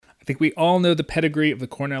think we all know the pedigree of the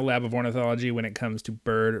Cornell Lab of Ornithology when it comes to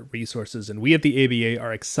bird resources, and we at the ABA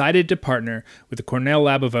are excited to partner with the Cornell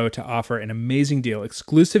Lab of O to offer an amazing deal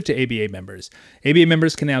exclusive to ABA members. ABA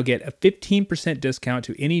members can now get a 15% discount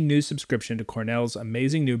to any new subscription to Cornell's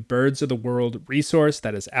amazing new Birds of the World resource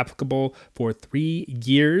that is applicable for 3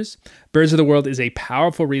 years. Birds of the World is a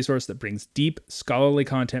powerful resource that brings deep, scholarly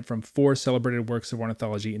content from 4 celebrated works of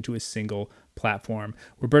ornithology into a single platform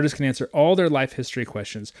where birders can answer all their life history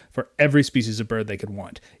questions for every species of bird they could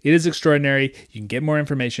want. It is extraordinary. You can get more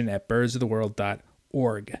information at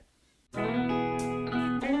birdsoftheworld.org.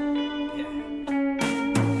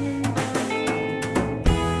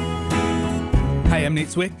 Hi, I'm Nate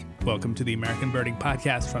Swick. Welcome to the American Birding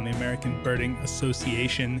Podcast from the American Birding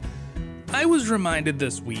Association. I was reminded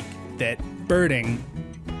this week that birding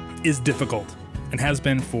is difficult and has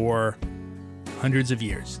been for hundreds of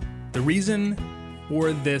years. The reason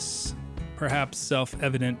for this perhaps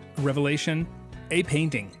self-evident revelation, a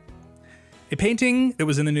painting. A painting that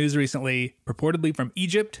was in the news recently, purportedly from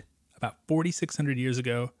Egypt, about 4,600 years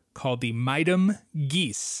ago, called the Midam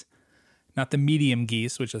geese. Not the medium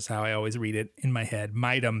geese, which is how I always read it in my head.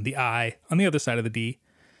 Midam, the I, on the other side of the D.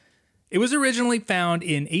 It was originally found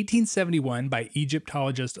in 1871 by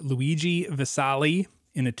Egyptologist Luigi Vassalli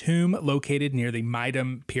in a tomb located near the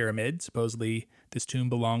Midam Pyramid. Supposedly, this tomb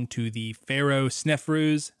belonged to the pharaoh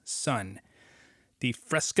Snefru's son. The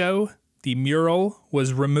fresco, the mural,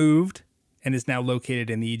 was removed and is now located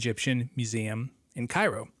in the Egyptian Museum in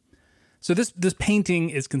Cairo. So this painting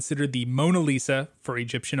is considered the Mona Lisa for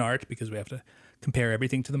Egyptian art because we have to compare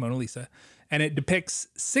everything to the Mona Lisa. And it depicts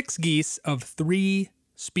 6 geese of 3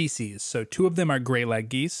 species. So 2 of them are gray-leg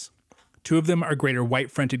geese. 2 of them are greater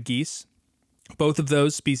white-fronted geese. Both of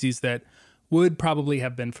those species that would probably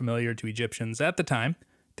have been familiar to Egyptians at the time.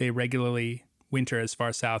 They regularly winter as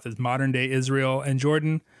far south as modern-day Israel and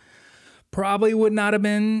Jordan. Probably would not have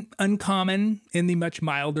been uncommon in the much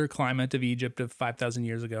milder climate of Egypt of 5,000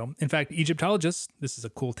 years ago. In fact, Egyptologists, this is a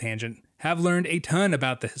cool tangent, have learned a ton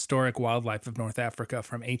about the historic wildlife of North Africa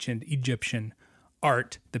from ancient Egyptian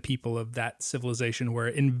art. The people of that civilization were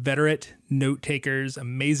inveterate note-takers,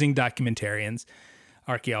 amazing documentarians.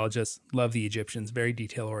 Archaeologists love the Egyptians, very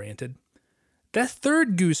detail-oriented. That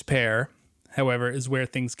third goose pair, however, is where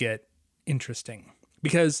things get interesting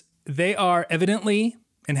because they are evidently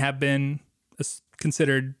and have been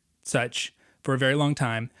considered such for a very long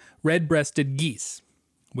time, red-breasted geese,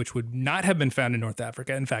 which would not have been found in North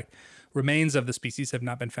Africa. In fact, remains of the species have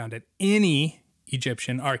not been found at any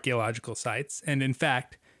Egyptian archaeological sites. And in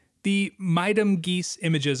fact, the Midam geese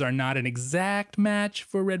images are not an exact match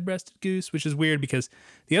for red-breasted goose, which is weird because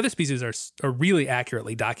the other species are really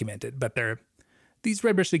accurately documented, but these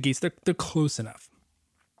red-breasted geese, they're close enough.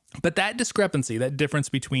 But that discrepancy, that difference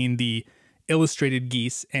between the illustrated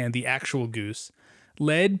geese and the actual goose,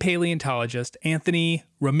 led paleontologist Anthony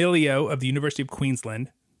Romilio of the University of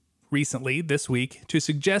Queensland recently, this week, to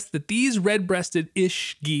suggest that these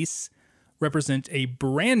red-breasted-ish geese represent a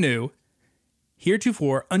brand new,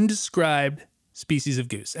 heretofore undescribed species of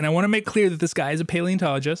goose. And I want to make clear that this guy is a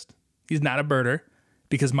paleontologist. He's not a birder,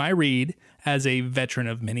 because my read, as a veteran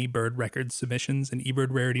of many bird record submissions and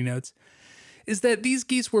eBird rarity notes, is that these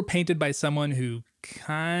geese were painted by someone who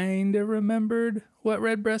kind of remembered what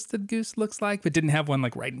red-breasted goose looks like, but didn't have one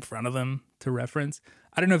like right in front of them to reference.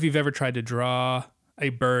 I don't know if you've ever tried to draw a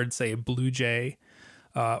bird, say a blue jay,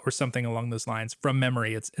 or something along those lines from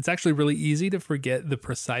memory. It's actually really easy to forget the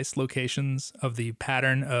precise locations of the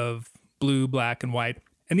pattern of blue, black, and white.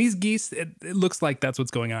 And these geese, it looks like that's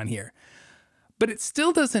what's going on here. But it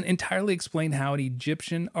still doesn't entirely explain how an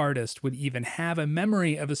Egyptian artist would even have a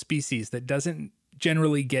memory of a species that doesn't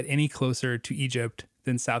generally get any closer to Egypt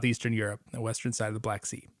than southeastern Europe, the western side of the Black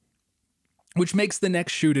Sea. Which makes the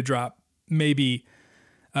next shoe to drop maybe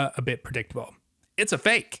a bit predictable. It's a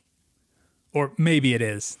fake. Or maybe it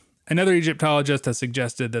is. Another Egyptologist has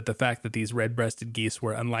suggested that the fact that these red-breasted geese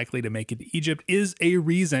were unlikely to make it to Egypt is a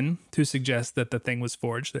reason to suggest that the thing was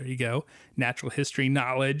forged. There you go. Natural history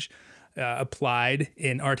knowledge applied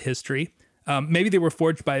in art history. Maybe they were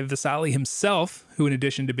forged by Vassalli himself, who in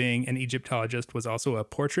addition to being an Egyptologist was also a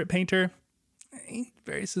portrait painter.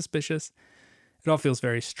 Very suspicious. It all feels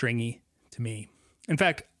very stringy to me. In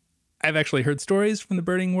fact, I've actually heard stories from the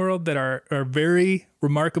birding world that are very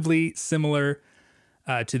remarkably similar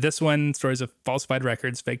to this one, stories of falsified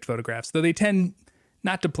records, faked photographs, though they tend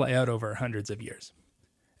not to play out over hundreds of years.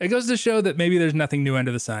 It goes to show that maybe there's nothing new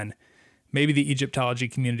under the sun. Maybe the Egyptology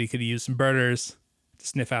community could use some birders to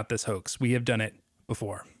sniff out this hoax. We have done it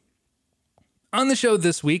before. On the show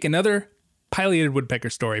this week, another pileated woodpecker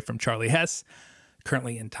story from Charlie Hess.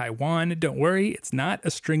 currently in Taiwan. Don't worry, it's not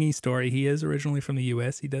a stringy story. He is originally from the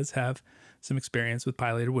US. He does have some experience with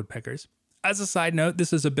pileated woodpeckers. As a side note,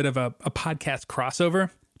 this is a bit of a podcast crossover.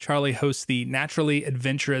 Charlie hosts the Naturally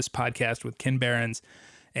Adventurous podcast with Ken Behrens,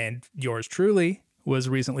 and yours truly was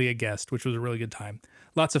recently a guest, which was a really good time.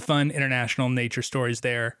 Lots of fun international nature stories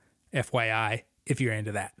there, FYI, if you're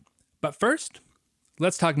into that. But first,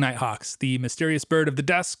 let's talk nighthawks, the mysterious bird of the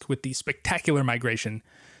dusk with the spectacular migration.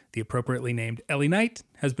 The appropriately named Ellie Knight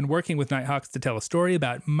has been working with nighthawks to tell a story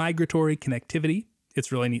about migratory connectivity.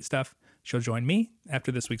 It's really neat stuff. She'll join me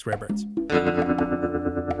after this week's Rare Birds.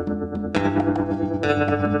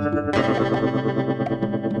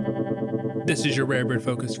 This is your Rare Bird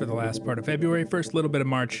focus for the last part of February, first little bit of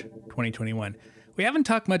March 2021. We haven't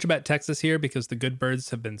talked much about Texas here because the good birds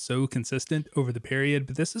have been so consistent over the period,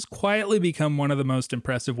 but this has quietly become one of the most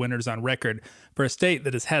impressive winters on record for a state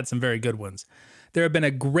that has had some very good ones. There have been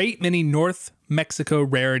a great many North Mexico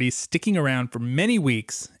rarities sticking around for many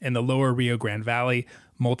weeks in the lower Rio Grande Valley,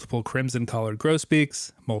 multiple crimson-collared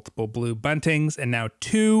grosbeaks, multiple blue buntings, and now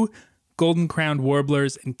 2 golden-crowned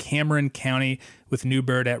warblers in Cameron County with new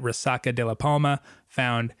bird at Resaca de la Palma,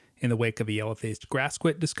 found in the wake of a yellow-faced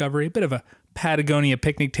grassquit discovery. A bit of a Patagonia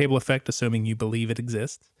picnic table effect, assuming you believe it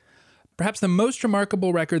exists. Perhaps the most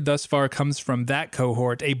remarkable record thus far comes from that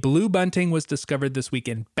cohort. A blue bunting was discovered this week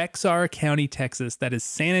in Bexar County, Texas. That is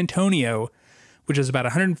San Antonio, which is about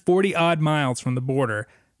 140 odd miles from the border.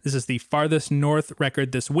 This is the farthest north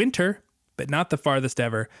record this winter, but not the farthest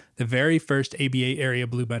ever. The very first ABA area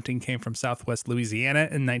blue bunting came from southwest Louisiana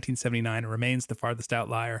in 1979 and remains the farthest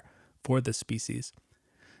outlier for this species.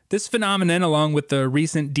 This phenomenon, along with the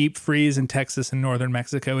recent deep freeze in Texas and northern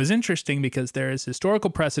Mexico, is interesting because there is historical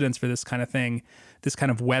precedence for this kind of thing, this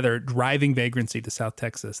kind of weather driving vagrancy to South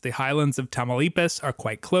Texas. The highlands of Tamaulipas are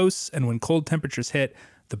quite close, and when cold temperatures hit,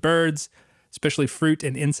 the birds, especially fruit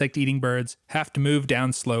and insect-eating birds, have to move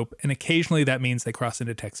downslope, and occasionally that means they cross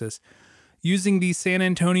into Texas. Using the San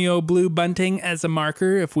Antonio blue bunting as a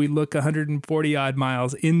marker, if we look 140 odd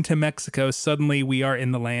miles into Mexico, suddenly we are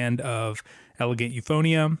in the land of elegant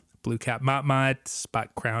euphonium, blue-capped motmot,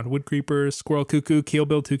 spot-crowned woodcreeper, squirrel cuckoo,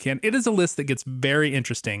 keelbill toucan. It is a list that gets very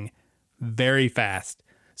interesting very fast.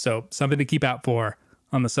 So something to keep out for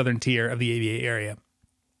on the southern tier of the ABA area.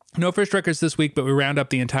 No first records this week, but we round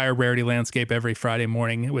up the entire rarity landscape every Friday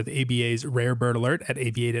morning with ABA's Rare Bird Alert at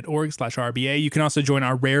aba.org/RBA. You can also join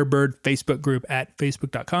our Rare Bird Facebook group at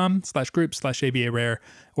facebook.com/group/ABA Rare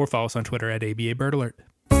or follow us on Twitter at ABA Bird Alert.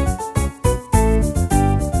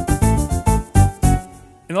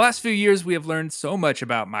 In the last few years, we have learned so much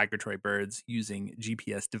about migratory birds using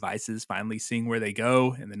GPS devices, finally seeing where they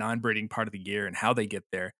go in the non-breeding part of the year and how they get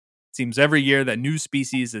there. It seems every year that new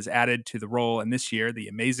species is added to the role, and this year, the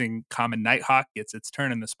amazing common nighthawk gets its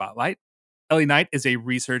turn in the spotlight. Ellie Knight is a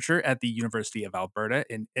researcher at the University of Alberta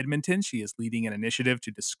in Edmonton. She is leading an initiative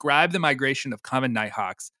to describe the migration of common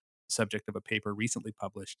nighthawks, the subject of a paper recently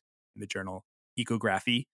published in the journal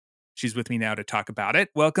Ecography. She's with me now to talk about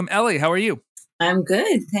it. Welcome, Ellie. How are you? I'm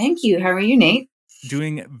good. Thank you. How are you, Nate?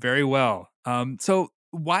 Doing very well. So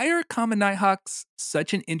why are common nighthawks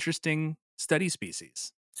such an interesting study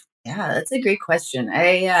species? Yeah, that's a great question.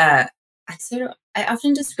 I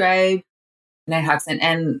often describe nighthawks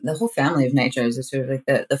and the whole family of nightjars as sort of like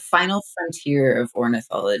the final frontier of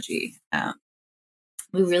ornithology.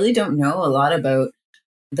 We really don't know a lot about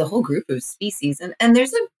the whole group of species, and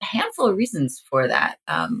there's a handful of reasons for that.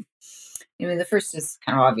 The first is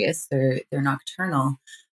kind of obvious. They're nocturnal,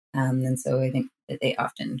 and so I think that they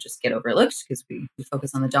often just get overlooked because we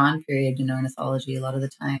focus on the dawn period in ornithology a lot of the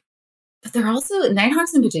time. But they're also,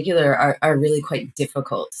 nighthawks in particular are really quite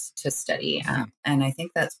difficult to study. And I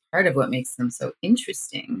think that's part of what makes them so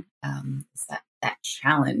interesting, is that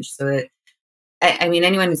challenge. So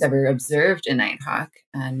anyone who's ever observed a nighthawk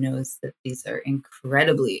knows that these are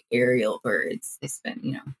incredibly aerial birds. They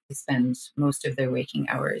spend most of their waking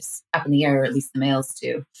hours up in the air, or at least the males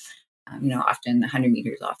do. Often 100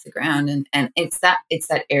 meters off the ground, and it's that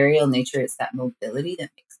aerial nature, it's that mobility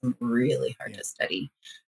that makes them really hard to study.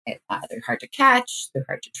 They're hard to catch, they're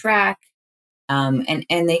hard to track, and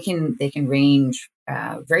they can range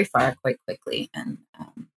very far quite quickly. And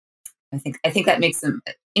I think that makes them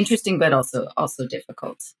interesting, but also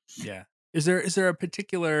difficult. Yeah. Is there a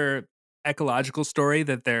particular ecological story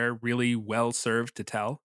that they're really well served to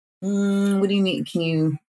tell? What do you mean? Can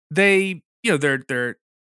you? They're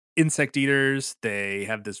insect eaters. They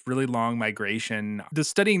have this really long migration. Does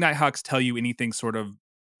studying nighthawks tell you anything sort of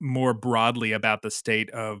more broadly about the state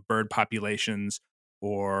of bird populations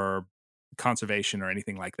or conservation or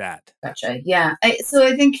anything like that? Gotcha. Yeah. So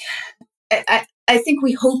I think I I think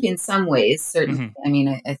we hope in some ways, certainly. Mhm. I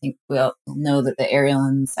mean, I think we'll know that the aerial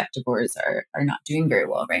insectivores are not doing very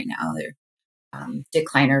well right now. They're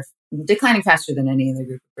declining faster than any other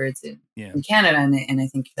group of birds Yeah. in Canada, and I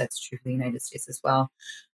think that's true for the United States as well.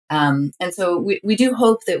 And so we do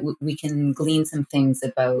hope that we can glean some things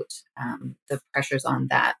about the pressures on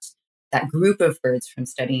that group of birds from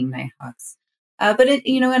studying nighthawks. But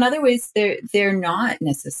in other ways, they're not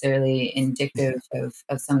necessarily Yeah. indicative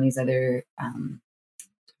of some of these other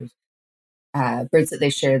birds that they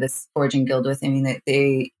share this foraging guild with. I mean, that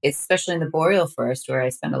they, especially in the boreal forest where I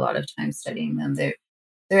spend a lot of time studying them, they're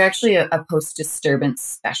actually a post-disturbance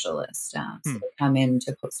specialist. So Hmm. they come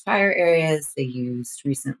into post-fire areas. They use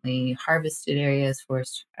recently harvested areas,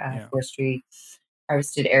 Yeah. forestry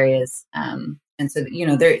harvested areas, and so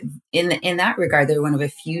they're in that regard they're one of a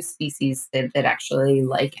few species that actually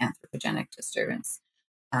like anthropogenic disturbance.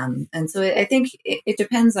 And so I think it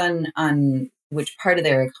depends on which part of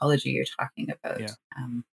their ecology you're talking about. Yeah.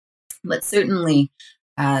 But certainly,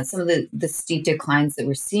 some of the steep declines that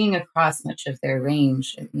we're seeing across much of their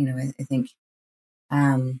range, I think,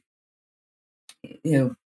 um, you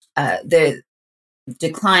know, the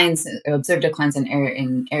observed declines in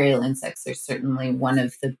aerial insects are certainly one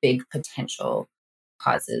of the big potential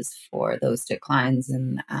causes for those declines,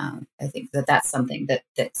 and I think that's something that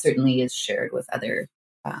certainly is shared with other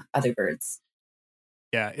birds.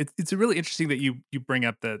 Yeah. It's really interesting that you bring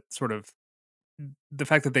up the sort of the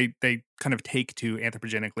fact that they kind of take to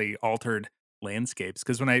anthropogenically altered landscapes.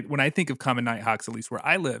 Because when I think of common nighthawks, at least where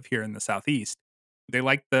I live here in the southeast, they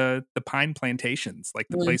like the pine plantations, like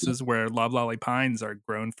the Mhm. places where loblolly pines are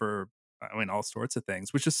grown for, I mean, all sorts of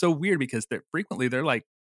things, which is so weird because they're like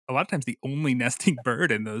a lot of times the only nesting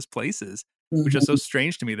bird in those places, which is so Mhm.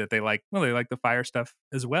 strange to me that they like the fire stuff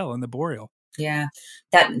as well in the boreal. Yeah,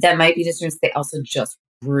 that might be just they also just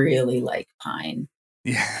really like pine.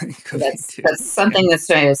 Yeah, it So could be that's too. that's Yeah. something that's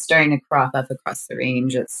starting to crop up across the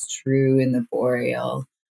range. It's true in the boreal.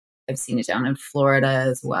 I've seen it down in Florida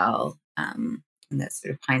as well, and that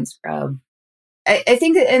sort of pine scrub. I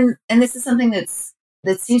think that, and this is something that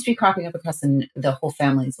seems to be cropping up across the whole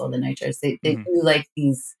family as well. The nitros, they Mhm. do like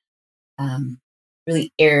these um,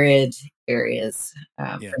 really arid areas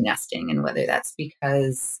Yeah. for nesting, and whether that's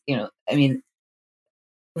because I mean,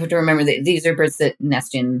 we have to remember that these are birds that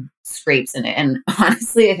nest in scrapes, and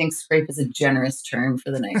honestly, I think scrape is a generous term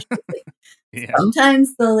for the nitros. Like, Yeah.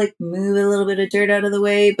 sometimes they'll like move a little bit of dirt out of the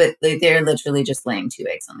way, but they're literally just laying two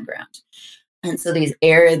eggs on the ground. And so these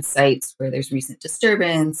arid sites where there's recent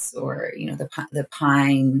disturbance, or the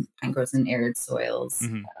pine grows in arid soils,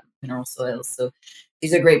 Mhm. mineral soils. So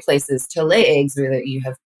these are great places to lay eggs where that you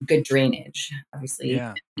have good drainage. Obviously,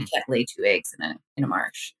 Yeah. you can't lay two eggs in a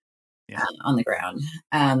marsh Yeah. on the ground.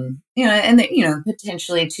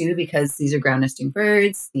 Potentially too, because these are ground nesting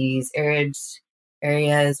birds. These arid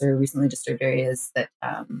areas or recently disturbed areas that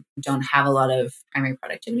don't have a lot of primary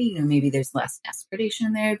productivity. Maybe there's less nest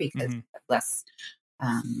predation there because Mhm. of less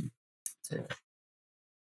um, sort of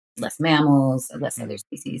less mammals, less other Mhm.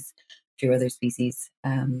 species, few other species.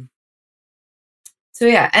 So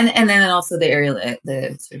yeah, and then also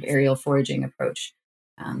the sort of aerial foraging approach.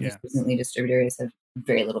 These Yeah. recently disturbed areas have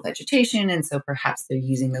very little vegetation, and so perhaps they're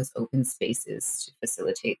using those open spaces to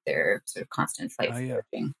facilitate their sort of constant flight Oh, yeah.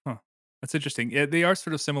 foraging. Huh. That's interesting. Yeah, they are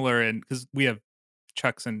sort of similar, and because we have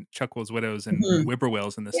chucks and chuckwills, widows, and Mhm.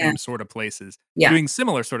 whippoorwills in the Yeah, same sort of places, yeah. doing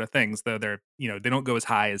similar sort of things. Though they don't go as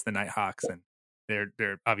high as the nighthawks, and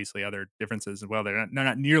they're obviously other differences as well. They're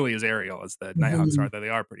not nearly as aerial as the nighthawks are, Mhm. though they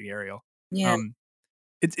are pretty aerial. Yeah. Um,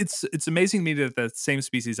 it's amazing to me that the same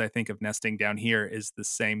species I think of nesting down here is the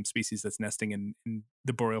same species that's nesting in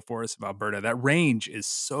the boreal forests of Alberta. That range is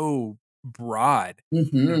so broad.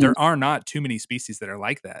 Mhm. There are not too many species that are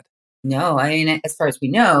like that. No, I mean, as far as we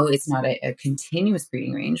know, it's not a continuous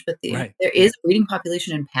breeding range, but Right. there is Yeah. a breeding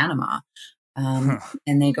population in Panama, um, Huh.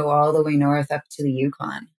 and they go all the way north up to the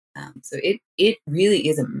Yukon. So it really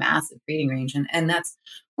is a massive breeding range, and that's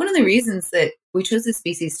one of the reasons that we chose this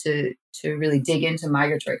species to really dig into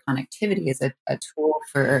migratory connectivity as a tool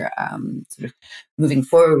for sort of moving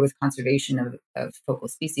forward with conservation of focal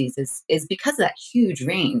species is because of that huge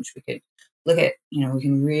range. We could look at, we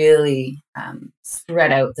can really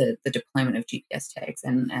spread out the deployment of GPS tags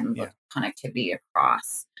and look Yeah. at connectivity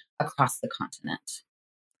across the continent.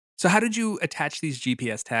 So how did you attach these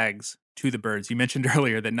GPS tags to the birds? You mentioned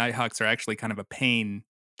earlier that nighthawks are actually kind of a pain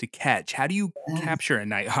to catch. How do you Uh, capture a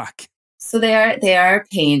nighthawk? so they are a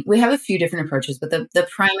pain. We have a few different approaches, but the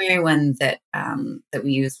primary one that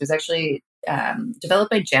we used was actually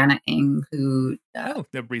developed by Janet Ng, who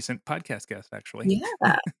the recent podcast guest, actually.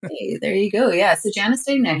 yeah, hey, there you go. Yeah, so Janet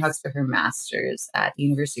studied Nighthawks for her master's at the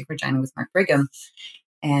University of Regina with Mark Brigham,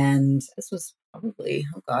 and this was probably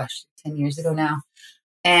 10 years ago now.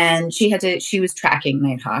 And she was tracking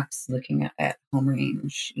nighthawks, looking at home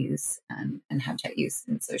range use and habitat use,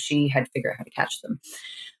 and so she had to figure out how to catch them.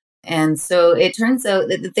 And so it turns out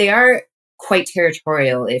that they are quite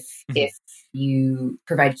territorial if you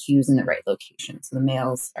provide cues in the right location. So the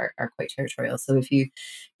males are quite territorial. So if you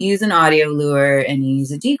use an audio lure and you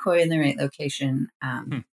use a decoy in the right location,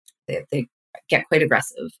 they get quite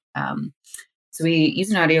aggressive. So we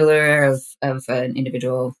use an audio lure of an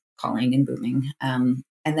individual calling and booming.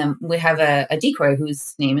 And then we have a decoy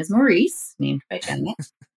whose name is Maurice, named by Janet.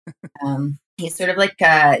 He's sort of like,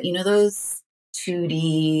 those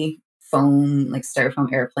 2D foam, like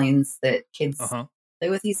styrofoam airplanes that kids play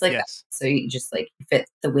with. He's like that. So you just like fit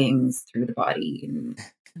the wings through the body and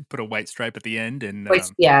put a white stripe at the end, and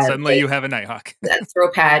suddenly you have a Nighthawk. That throw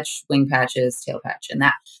patch, wing patches, tail patch, and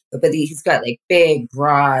that. But he's got like big,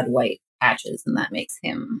 broad white patches, and that makes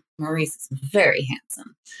him Maurice is very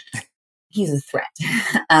handsome. He's a threat.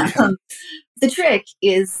 The trick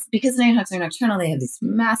is because nighthawks are nocturnal, they have these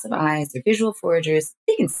massive eyes. They're visual foragers.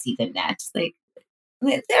 They can see the net. Like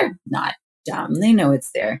they're not dumb. They know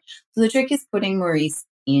it's there. So the trick is putting Maurice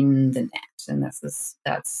in the net, and that's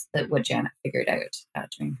what Janet figured out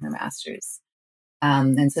during her master's.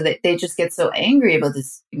 And so they just get so angry about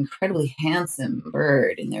this incredibly handsome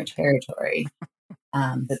bird in their territory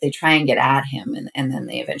that they try and get at him, and then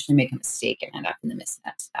they eventually make a mistake and end up in the mist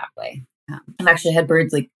net that way. I've actually had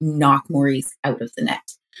birds like knock Maurice out of the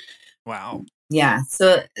net. Wow. Yeah.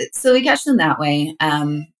 So we catch them that way.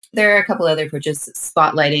 There are a couple other approaches.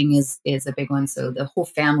 Spotlighting is a big one. So the whole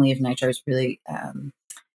family of nightjars really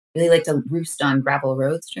like to roost on gravel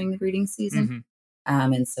roads during the breeding season.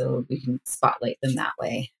 And so we can spotlight them that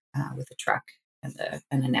way with a truck and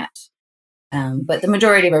a net. But the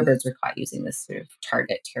majority of our birds were caught using this sort of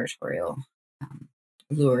target territorial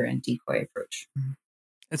lure and decoy approach.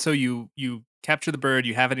 And so you capture the bird,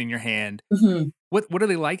 you have it in your hand. What are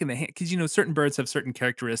they like in the hand? Because certain birds have certain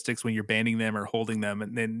characteristics when you're banding them or holding them,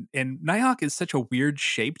 and Nighthawk is such a weird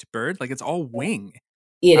shaped bird, like it's all wing.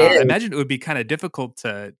 It is. I imagine it would be kind of difficult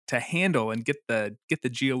to handle and get the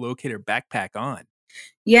geolocator backpack on.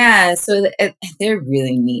 Yeah, so they're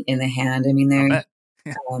really neat in the hand. I mean, they're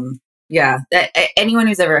anyone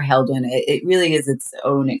who's ever held one, it really is its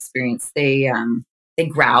own experience. They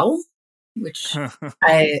growl, which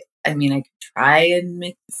I could try and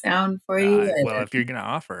make the sound for you. Well, if you're gonna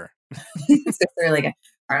offer, so they're like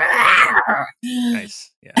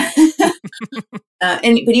nice, yeah. But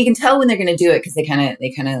you can tell when they're going to do it because they kind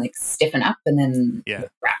of like stiffen up and then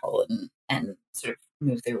grapple and sort of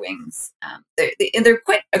move their wings. They're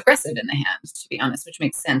quite aggressive in the hand, to be honest, which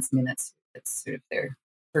makes sense. I mean, that's sort of their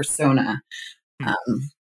persona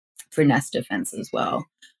for nest defense as well.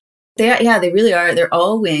 They really are. They're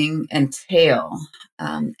all wing and tail,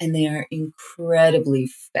 and they are incredibly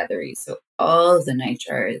feathery. So all of the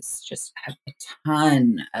nightjars just have a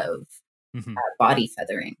ton of body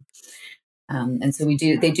feathering. And so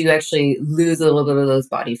they do actually lose a little bit of those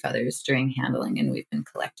body feathers during handling, and we've been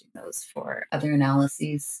collecting those for other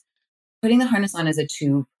analyses. Putting the harness on is a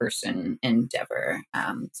 2-person endeavor.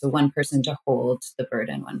 So one person to hold the bird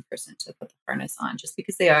and one person to put the harness on, just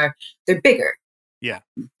because they're bigger. Yeah.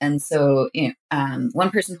 And so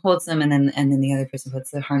one person holds them and then the other person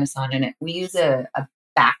puts the harness on, and we use a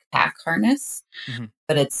backpack harness,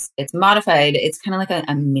 but it's modified. It's kind of like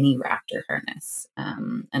a mini raptor harness.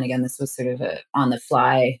 And again, this was sort of a on the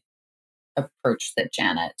fly approach that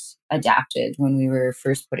Janet adapted when we were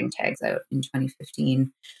first putting tags out in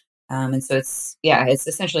 2015. And so it's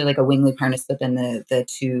essentially like a wing loop harness, but then the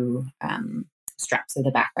two straps of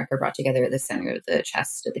the backpack are brought together at the center of the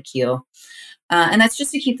chest of the keel. And that's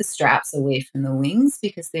just to keep the straps away from the wings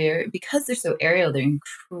because they're so aerial, they're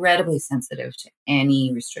incredibly sensitive to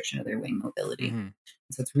any restriction of their wing mobility.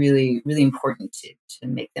 So it's really, really important to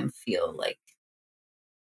make them feel like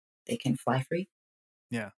they can fly free.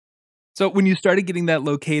 Yeah. So when you started getting that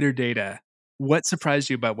locator data, what surprised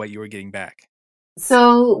you about what you were getting back?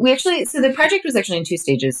 So the project was actually in 2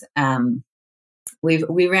 stages.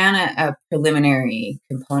 We ran a preliminary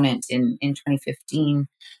component in 2015,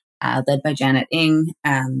 led by Janet Ng,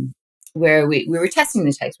 where we were testing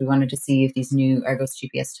the tags. We wanted to see if these new Argos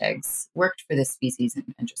GPS tags worked for this species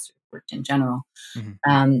and just worked in general.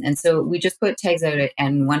 And so we just put tags out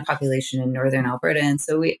in one population in northern Alberta. And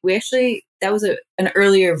so we actually, that was an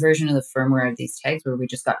earlier version of the firmware of these tags where we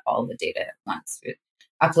just got all the data at once.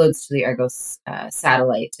 uploads to the Argos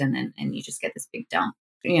satellite, and you just get this big dump.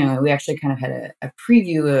 We actually kind of had a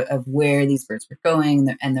preview of where these birds were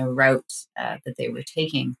going and the route that they were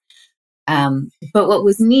taking. But what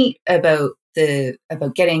was neat about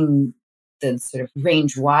getting the sort of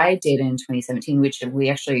range wide data in 2017, which we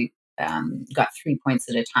actually got 3 points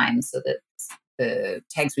at a time, so that the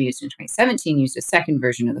tags we used in 2017 used a second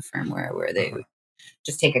version of the firmware where they would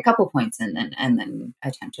just take a couple points and then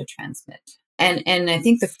attempt to transmit. And I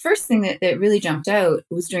think the first thing that really jumped out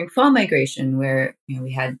was during fall migration, where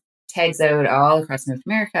we had tags out all across North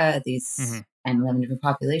America, these 11 different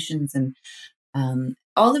populations, and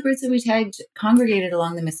all the birds that we tagged congregated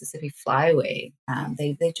along the Mississippi Flyway.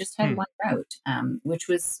 They just had one route, which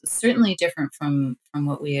was certainly different from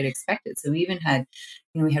what we had expected. So we even had,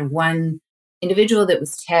 we had one individual that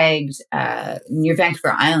was tagged near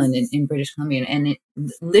Vancouver Island in British Columbia, and it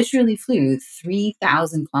literally flew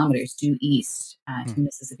 3,000 kilometers due east to the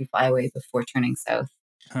Mississippi Flyway before turning south.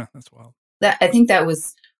 Huh, that's wild. I think that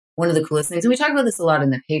was one of the coolest things. And we talk about this a lot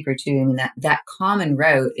in the paper too. I mean, that common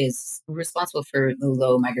route is responsible for the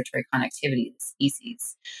low migratory connectivity of the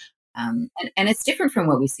species. And it's different from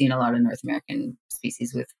what we see in a lot of North American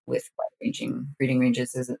species with wide-ranging breeding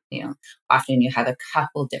ranges. Is often you have a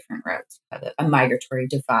couple different routes. You have a migratory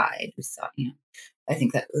divide. We saw, I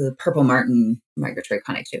think that the purple martin migratory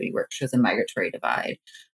connectivity work shows a migratory divide,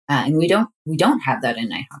 and we don't have that in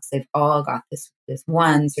nighthawks. They've all got this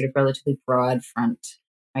one sort of relatively broad front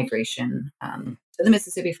migration to the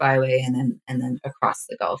Mississippi Flyway, and then across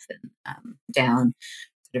the Gulf and down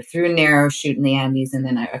sort of through a narrow chute in the Andes, and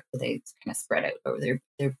then they kind of spread out over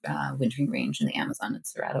their wintering range in the Amazon and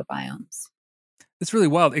Cerrado biomes. It's really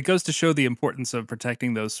wild. It goes to show the importance of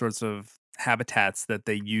protecting those sorts of habitats that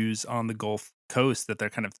they use on the Gulf Coast, that they're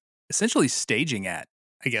kind of essentially staging at,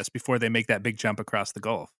 I guess, before they make that big jump across the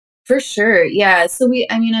Gulf. For sure. Yeah. So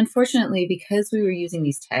unfortunately, because we were using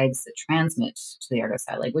these tags that transmit to the Argos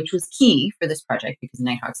satellite, which was key for this project because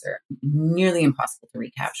nighthawks are nearly impossible to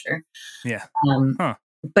recapture. Yeah.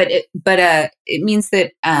 But it means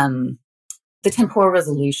that the temporal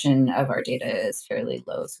resolution of our data is fairly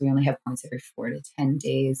low. So we only have points every 4 to 10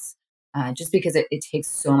 days, just because it takes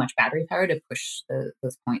so much battery power to push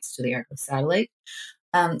those points to the Argos satellite.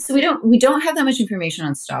 So we don't have that much information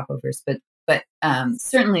on stopovers, but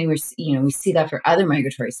certainly we see that for other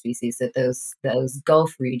migratory species, that those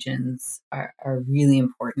Gulf regions are really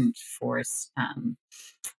important for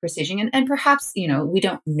staging, and perhaps we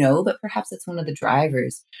don't know, but perhaps it's one of the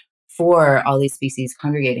drivers for all these species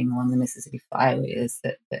congregating along the Mississippi Flyway is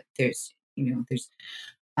that there's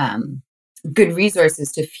good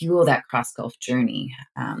resources to fuel that cross Gulf journey,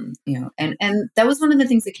 and that was one of the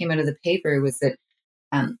things that came out of the paper was that.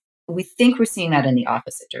 We think we're seeing that in the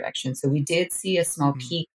opposite direction. So we did see a small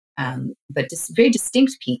peak, but very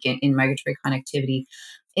distinct peak in migratory connectivity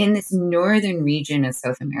in this northern region of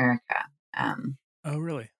South America. Oh,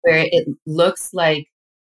 really? Where it looks like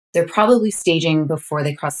they're probably staging before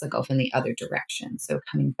they cross the Gulf in the other direction. So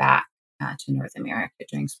coming back to North America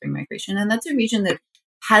during spring migration. And that's a region that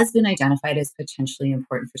has been identified as potentially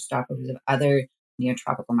important for stopovers of other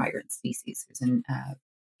neotropical migrant species. There's an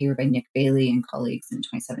paper by Nick Bailey and colleagues in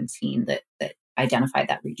 2017 that identified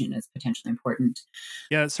that region as potentially important.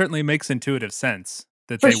 Yeah, it certainly makes intuitive sense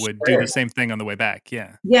that they would do the same thing on the way back.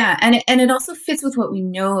 Yeah. Yeah, and it also fits with what we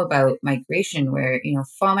know about migration, where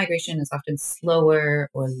fall migration is often slower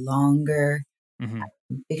or longer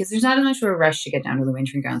because there's not as much of a rush to get down to the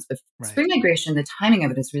wintering grounds. But spring migration, the timing of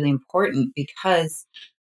it is really important because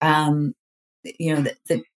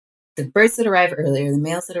the birds that arrive earlier, the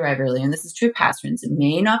males that arrive earlier, and this is true of passerines, it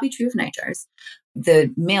may not be true of nightjars.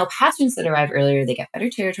 The male passerines that arrive earlier, they get better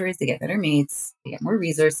territories, they get better mates, they get more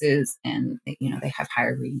resources, and they have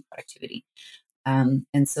higher breeding productivity.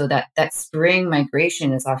 And so that spring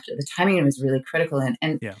migration is often, the timing of it is really critical.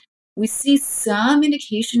 And we see some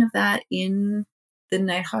indication of that in the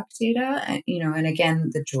nighthawk data, and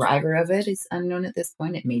again, the driver of it is unknown at this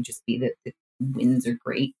point. It may just be that the winds are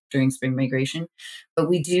great during spring migration, but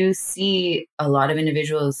we do see a lot of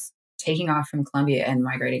individuals taking off from Colombia and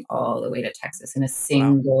migrating all the way to Texas in a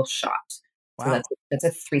single shot. Wow. So that's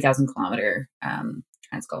a 3,000 kilometer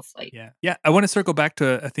Transgulf flight. Yeah. I want to circle back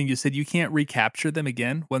to a thing you said. You can't recapture them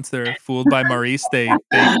again once they're fooled by Maurice. They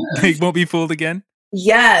won't be fooled again.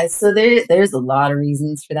 Yeah. So there's a lot of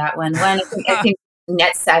reasons for that one. One, I think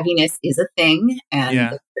net savviness is a thing,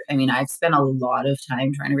 and I've spent a lot of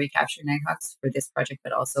time trying to recapture nighthawks for this project,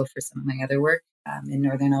 but also for some of my other work in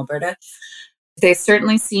northern Alberta. They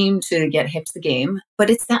certainly seem to get hip to the game, but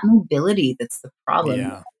it's that mobility that's the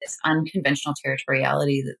problem. This unconventional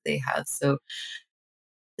territoriality that they have. So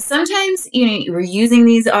sometimes, we're using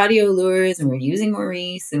these audio lures and we're using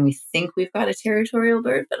Maurice and we think we've got a territorial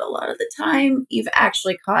bird, but a lot of the time you've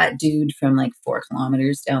actually caught dude from like 4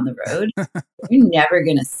 kilometers down the road. You're never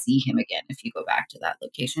going to see him again if you go back to that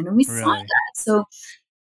location. And we saw Really? that. So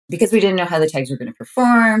because we didn't know how the tags were going to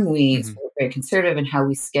perform, we Mhm. were very conservative in how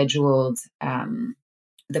we scheduled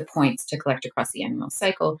the points to collect across the annual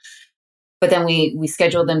cycle. But then we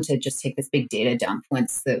scheduled them to just take this big data dump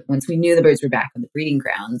once we knew the birds were back on the breeding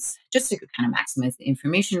grounds, just to kind of maximize the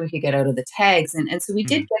information we could get out of the tags. And so we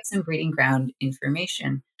did Mhm. get some breeding ground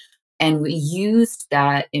information, and we used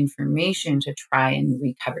that information to try and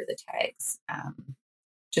recover the tags,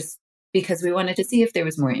 just because we wanted to see if there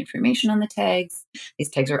was more information on the tags. These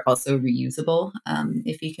tags are also reusable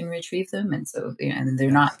if you can retrieve them, and so and they're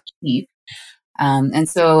Yeah. not cheap. And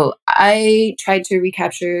so I tried to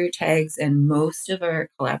recapture tags, and most of our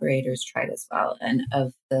collaborators tried as well. And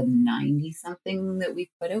of the 90 something that we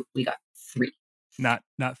put out, we got three. Not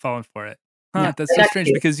falling for it. No, Huh, that's I so got strange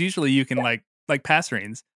two. because usually you can like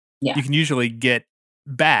passerines, Yeah. you can usually get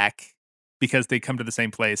back because they come to the same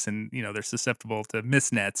place and, they're susceptible to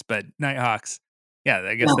mist nets, but nighthawks, yeah,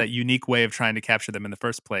 I guess No. that unique way of trying to capture them in the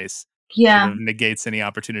first place sort Yeah. of negates any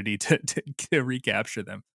opportunity to recapture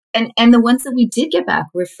them. And the ones that we did get back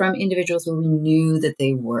were from individuals where we knew that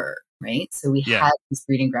they were, right? So we Yeah, had these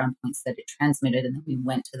breeding ground points that it transmitted, and then we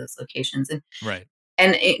went to those locations. right.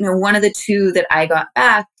 And one of the two that I got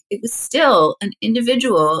back, it was still an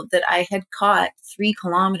individual that I had caught 3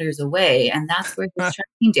 kilometers away, and that's where his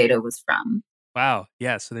tracking data was from. Wow,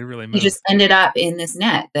 yeah, so they really He move. just ended up in this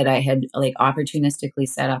net that I had like opportunistically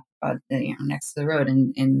set up, next to the road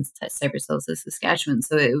in Cypress Hills, Saskatchewan.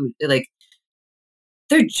 So like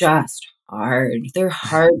they're just hard. They're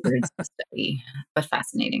hard birds to study, but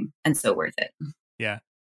fascinating and so worth it. Yeah.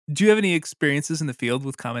 Do you have any experiences in the field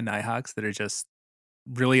with common nighthawks that are just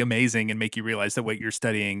really amazing and make you realize that what you're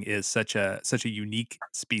studying is such a unique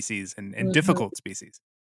species and Mhm. difficult species?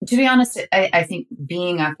 To be honest, I think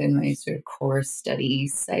being up in my sort of core study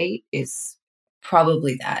site is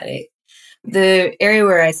probably that. The area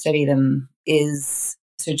where I study them is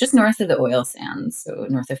so just north of the oil sands, so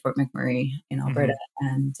north of Fort McMurray in Alberta.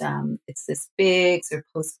 Mhm. And it's this big sort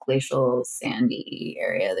of post glacial sandy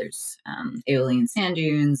area. There's Aeolian sand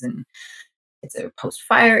dunes, and it's a post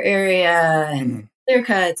fire area and Mhm. clear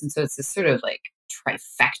cuts. And so it's this sort of like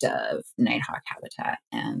trifecta of nighthawk habitat.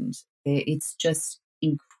 And it's just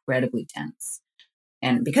incredibly dense.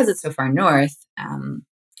 And because it's so far north,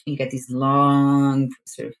 you get these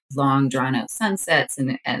sort of long, drawn out sunsets,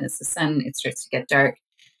 and as the sun it starts to get dark,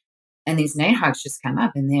 and these nighthawks just come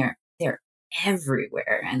up, and they're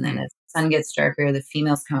everywhere. And then Hmm. as the sun gets darker, the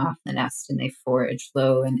females come off the nest and they forage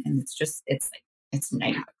low, and it's like it's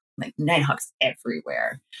nighthawks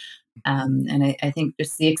everywhere. And I think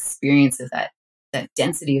just the experience of that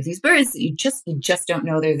density of these birds, you just don't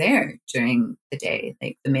know they're there during the day.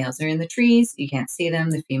 Like the males are in the trees, you can't see them.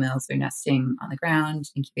 The females are nesting on the ground,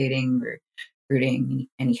 incubating or brooding,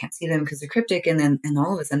 and you can't see them because they're cryptic. And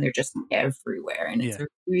all of a sudden they're just everywhere, and it's Yeah. a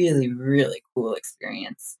really really cool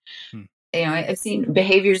experience. Hmm. I've seen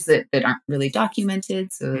behaviors that aren't really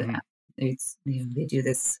documented, so Mhm. it's they do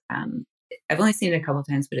this. I've only seen it a couple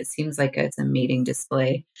times, but it seems like it's a mating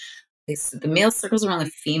display. The male circles around the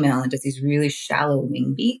female and does these really shallow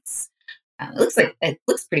wing beats. It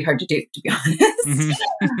looks pretty hard to do, to be honest.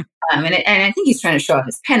 Mhm. And I think he's trying to show off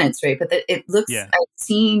his pennants, right? But it looks. Yeah. I've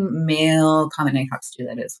seen male common nighthawks do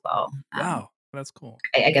that as well. Wow, that's cool.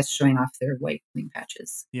 I guess showing off their white wing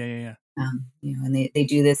patches. Yeah, yeah, yeah. And they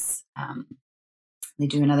do this. They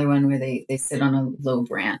do another one where they sit on a low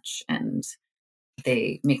branch, and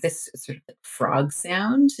they make this sort of like frog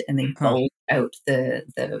sound, and they Huh. bulge out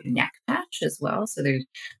the neck patch as well. So they're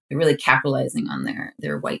really capitalizing on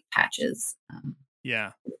their white patches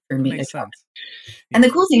Yeah. for That mate makes attraction. sense. And Yeah.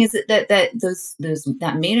 the cool thing is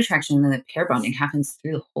that mate attraction and the pair bonding happens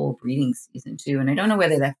through the whole breeding season too. And I don't know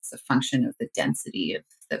whether that's a function of the density of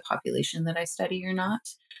the population that I study or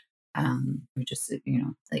not. Or just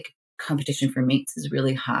like competition for mates is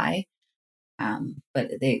really high.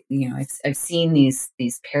 But I've seen these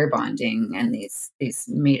pair bonding and these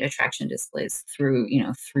mate attraction displays through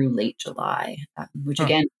late July, which Huh.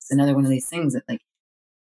 again is another one of these things that like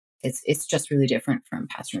it's just really different from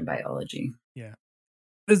pastoral biology. Yeah.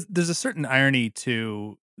 There's a certain irony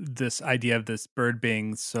to this idea of this bird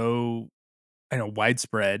being so, I know,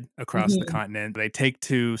 widespread across the Mhm. continent. They take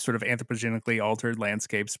to sort of anthropogenically altered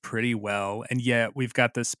landscapes pretty well, and yet we've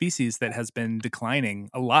got this species that has been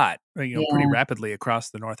declining a lot, pretty Yeah. rapidly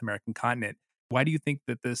across the North American continent. Why do you think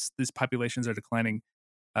that these populations are declining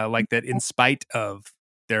like that, in spite of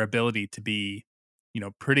their ability to be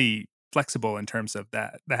pretty flexible in terms of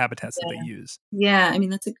the habitats that they use. Yeah, I mean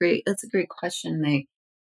that's a great question.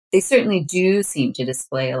 They certainly do seem to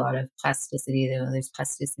display a lot of plasticity, though there's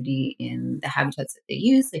plasticity in the habitats that they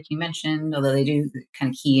use, like you mentioned, although they do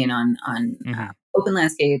kind of key in on open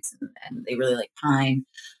landscapes, and they really like pine.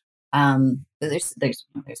 But there's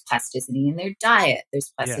plasticity in their diet.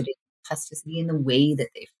 There's plasticity in the way that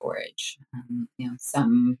they forage.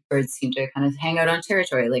 Some birds seem to kind of hang out on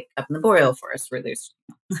territory, like up in the boreal forest, where there's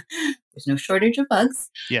there's no shortage of bugs.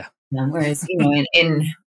 Yeah. Whereas in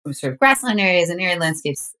sort of grassland areas and arid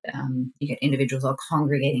landscapes, you get individuals all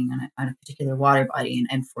congregating on a particular water body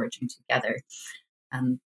and foraging together.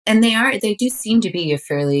 And they do seem to be a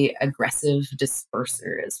fairly aggressive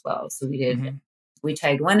disperser as well. So we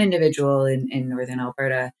tagged one individual in northern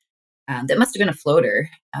Alberta that must have been a floater,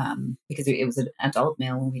 because it was an adult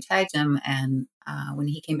male when we tagged him. And when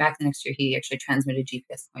he came back the next year, he actually transmitted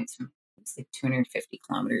GPS points from like 250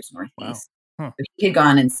 kilometers northeast. Wow. Huh. But he had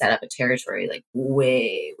gone and set up a territory like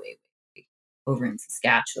way, way, way over in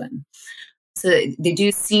Saskatchewan. So they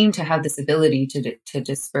do seem to have this ability to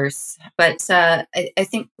disperse. But I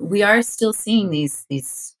think we are still seeing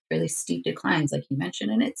these fairly steep declines, like you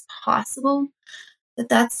mentioned, and it's possible that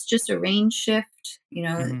that's just a range shift.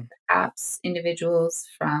 Perhaps individuals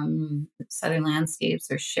from southern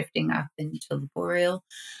landscapes are shifting up into the boreal.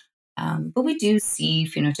 But we do see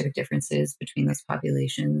phenotypic differences between those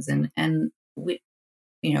populations, and we,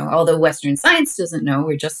 although Western science doesn't know,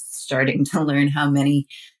 we're just starting to learn how many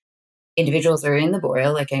individuals are in the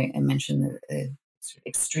boreal. Like I mentioned, the sort of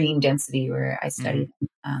extreme density where I studied.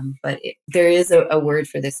 But there is a word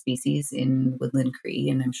for this species in Woodland Cree,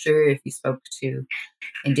 and I'm sure if you spoke to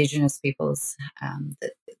Indigenous peoples,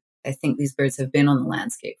 that I think these birds have been on the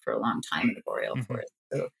landscape for a long time in the boreal forest.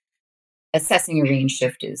 So assessing a range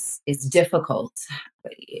shift is difficult,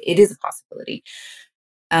 but it is a possibility.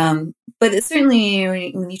 But it's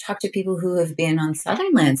certainly, when you talk to people who have been on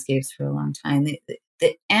southern landscapes for a long time,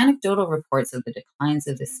 the anecdotal reports of the declines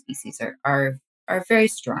of this species are very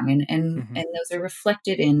strong, and those are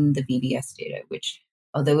reflected in the BBS data, which,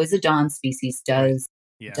 although is a dawn species,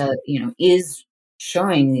 is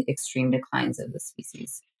showing extreme declines of the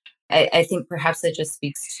species. I think perhaps that just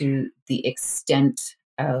speaks to the extent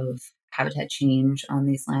of habitat change on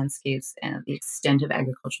these landscapes and the extent of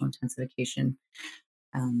agricultural intensification.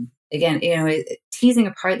 Again, teasing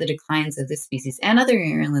apart the declines of this species and other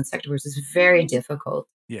aerial insectivores is very difficult.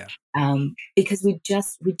 Yeah. Because we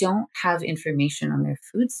don't have information on their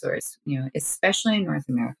food source. Especially in North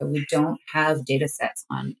America, we don't have data sets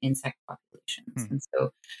on insect populations, and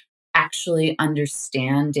so actually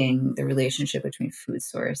understanding the relationship between food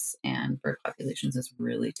source and bird populations is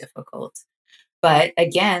really difficult. But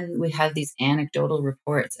again, we have these anecdotal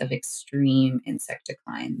reports of extreme insect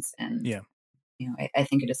declines, and I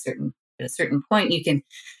think at a certain point you can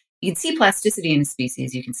see plasticity in a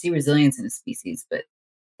species, you can see resilience in a species, but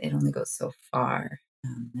it only goes so far.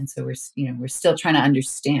 And so we're still trying to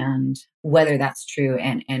understand whether that's true,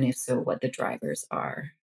 and if so, what the drivers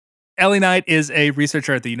are. Ellie Knight is a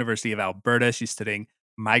researcher at the University of Alberta. She's studying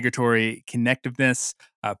migratory connectiveness,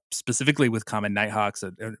 specifically with common nighthawks,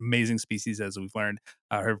 an amazing species, as we've learned.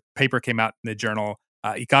 Her paper came out in the journal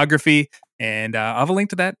Ecography, and I'll have a link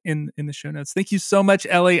to that in the show notes. Thank you so much,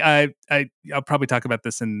 Ellie. I'll probably talk about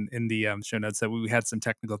this in the show notes, that we had some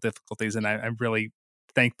technical difficulties, and I'm really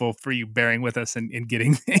thankful for you bearing with us and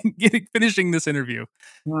finishing this interview.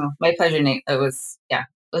 Well, my pleasure, Nate. It was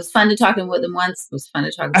fun to talk with them once. It was fun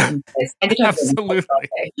to talk about them twice. I could talk Absolutely.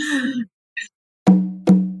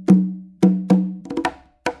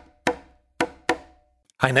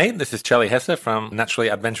 Hi, Nate. This is Charlie Hesse from Naturally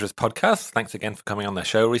Adventurous Podcast. Thanks again for coming on the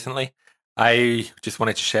show recently. I just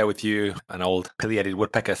wanted to share with you an old pileated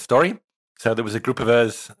woodpecker story. So there was a group of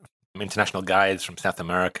us, international guides from South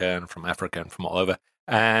America and from Africa and from all over.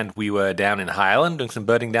 And we were down in High Island doing some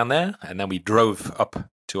birding down there. And then we drove up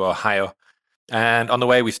to Ohio. And on the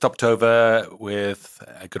way, we stopped over with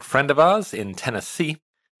a good friend of ours in Tennessee,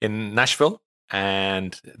 in Nashville.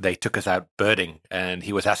 And they took us out birding. And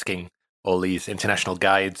he was asking all these international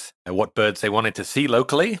guides what birds they wanted to see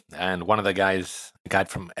locally. And one of the guys, a guide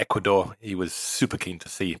from Ecuador, he was super keen to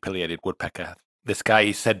see pileated woodpecker. This guy,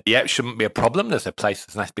 he said, it shouldn't be a problem. There's a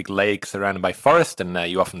nice big lake surrounded by forest, and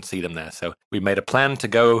you often see them there. So we made a plan to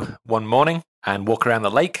go one morning and walk around the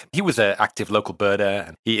lake. He was an active local birder,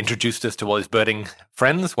 and he introduced us to all his birding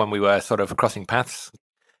friends when we were sort of crossing paths.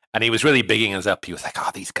 And he was really bigging us up. He was like,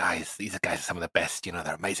 these guys are some of the best.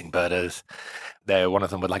 They're amazing birders. One of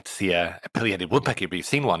them would like to see a pileated woodpecker if you've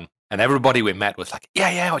seen one. And everybody we met was like,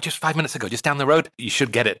 yeah, just 5 minutes ago, just down the road, you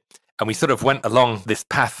should get it. And we sort of went along this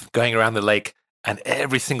path going around the lake. And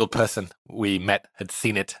every single person we met had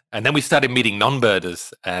seen it. And then we started meeting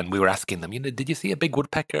non-birders, and we were asking them, did you see a big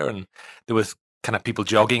woodpecker? And there was kind of people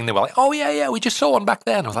jogging. They were like, oh, yeah, we just saw one back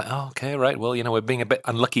there. And I was like, oh, okay, right. Well, we're being a bit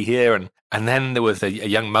unlucky here. And then there was a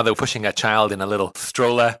young mother pushing her child in a little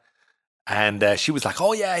stroller. And she was like,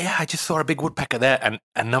 oh, yeah, I just saw a big woodpecker there.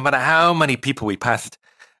 And no matter how many people we passed,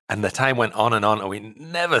 and the time went on, and we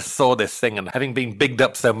never saw this thing. And having been bigged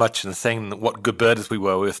up so much and saying what good birders we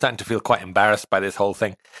were starting to feel quite embarrassed by this whole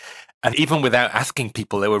thing. And even without asking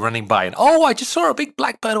people, they were running by and, oh, I just saw a big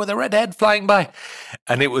blackbird with a red head flying by.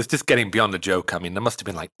 And it was just getting beyond a joke. I mean, there must have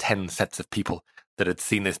been like 10 sets of people that had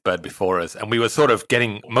seen this bird before us. And we were sort of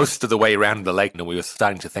getting most of the way around the lake, and we were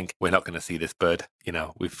starting to think, we're not going to see this bird.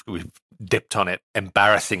 We've dipped on it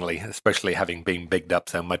embarrassingly, especially having been bigged up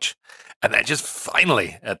so much. And then just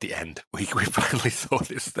finally, at the end, we finally saw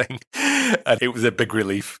this thing. And it was a big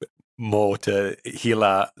relief, more to heal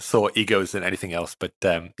our sore egos than anything else. But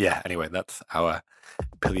anyway, that's our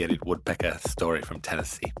pileated woodpecker story from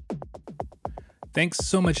Tennessee. Thanks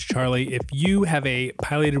so much, Charlie. If you have a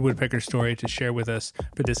pileated woodpecker story to share with us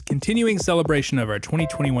for this continuing celebration of our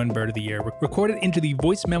 2021 Bird of the Year, record it into the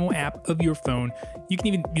voice memo app of your phone. You can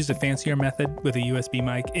even use a fancier method with a USB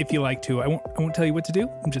mic if you like to. I won't tell you what to do.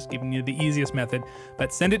 I'm just giving you the easiest method.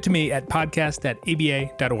 But send it to me at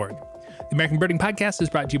podcast@aba.org. The American Birding Podcast is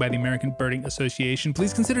brought to you by the American Birding Association.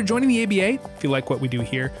 Please consider joining the ABA. If you like what we do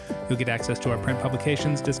here, you'll get access to our print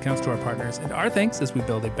publications, discounts to our partners, and our thanks as we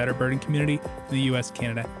build a better birding community in the U.S.,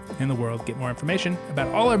 Canada, and the world. Get more information about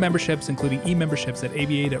all our memberships, including e-memberships at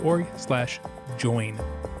aba.org/join.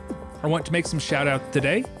 I want to make some shout outs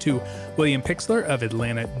today to William Pixler of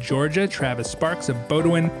Atlanta, Georgia, Travis Sparks of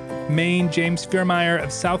Bodewin, Maine, James Fearmeyer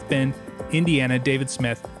of South Bend, Indiana, David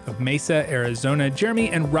Smith of Mesa, Arizona, Jeremy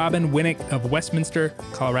and Robin Winnick of Westminster,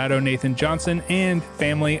 Colorado, Nathan Johnson and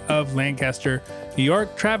family of Lancaster, New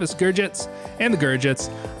York, Travis Gurgitz and the Gurgitz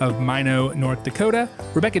of Minot, North Dakota,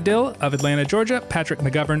 Rebecca Dill of Atlanta, Georgia, Patrick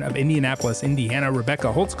McGovern of Indianapolis, Indiana, Rebecca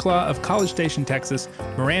Holtzclaw of College Station, Texas,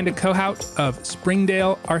 Miranda Kohout of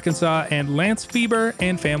Springdale, Arkansas, and Lance Fieber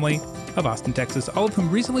and family of Austin, Texas, all of whom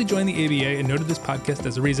recently joined the ABA and noted this podcast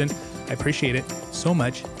as a reason. I appreciate it so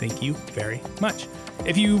much. Thank you very much.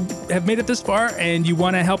 If you have made it this far and you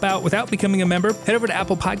want to help out without becoming a member, head over to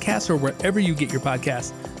Apple Podcasts or wherever you get your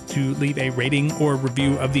podcasts to leave a rating or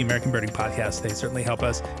review of the American Birding Podcast. They certainly help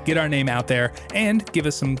us get our name out there and give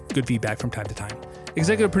us some good feedback from time to time.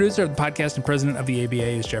 Executive producer of the podcast and president of the ABA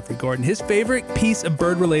is Jeffrey Gordon. His favorite piece of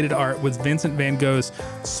bird-related art was Vincent van Gogh's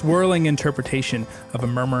swirling interpretation of a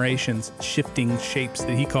murmuration's shifting shapes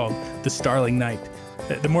that he called the Starling Night.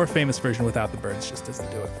 The more famous version without the birds just doesn't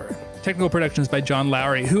do it for him. Technical productions by John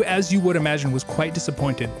Lowry, who, as you would imagine, was quite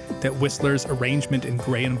disappointed that Whistler's arrangement in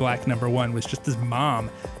Gray and Black #1 was just his mom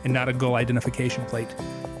and not a gull identification plate.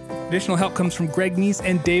 Additional help comes from Greg Neese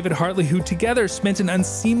and David Hartley, who together spent an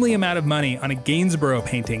unseemly amount of money on a Gainsborough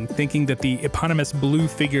painting, thinking that the eponymous blue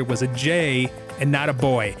figure was a J and not a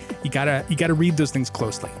boy. You gotta read those things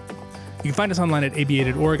closely. You can find us online at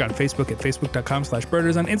aba.org, on Facebook at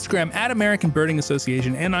facebook.com/birders, on Instagram at American Birding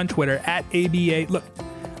Association, and on Twitter at ABA. Look,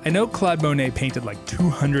 I know Claude Monet painted like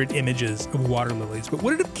 200 images of water lilies, but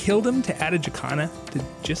would it have killed him to add a jacana to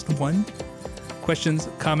just one? Questions,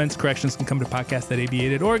 comments, corrections can come to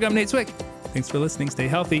podcast@aba.org. I'm Nate Swick. Thanks for listening. Stay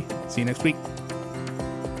healthy. See you next week.